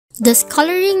Does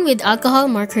coloring with alcohol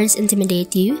markers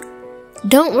intimidate you?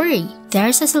 Don't worry,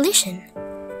 there's a solution.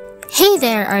 Hey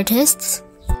there, artists!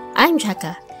 I'm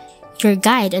Jeccah, your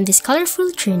guide on this colorful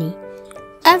journey.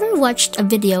 Ever watched a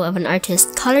video of an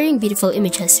artist coloring beautiful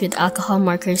images with alcohol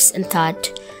markers and thought,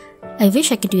 I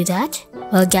wish I could do that?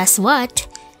 Well, guess what?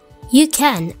 You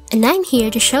can, and I'm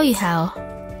here to show you how.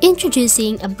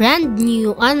 Introducing a brand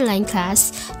new online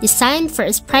class designed for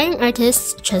aspiring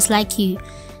artists just like you,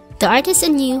 the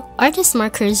Altenew Artist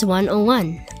Markers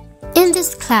 101. In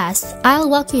this class, I'll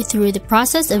walk you through the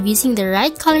process of using the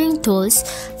right coloring tools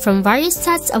from various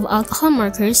sets of alcohol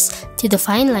markers to the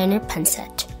fine liner pen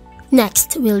set.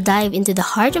 Next, we'll dive into the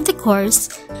heart of the course,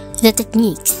 the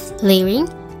techniques: layering,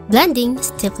 blending,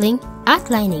 stippling,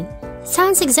 outlining.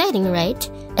 Sounds exciting, right?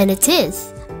 And it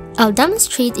is. I'll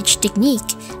demonstrate each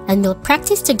technique and we'll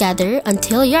practice together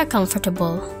until you're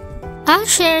comfortable. I'll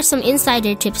share some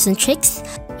insider tips and tricks.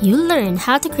 You'll learn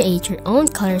how to create your own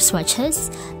color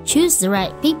swatches, choose the right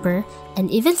paper,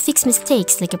 and even fix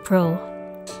mistakes like a pro.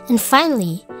 And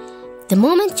finally, the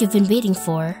moment you've been waiting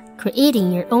for,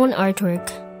 creating your own artwork.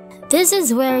 This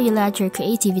is where you let your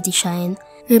creativity shine.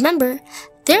 Remember,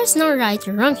 there's no right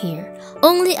or wrong here,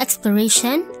 only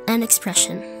exploration and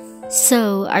expression.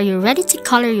 So, are you ready to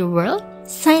color your world?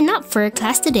 Sign up for a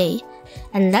class today,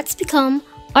 and let's become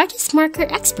artist marker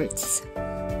experts.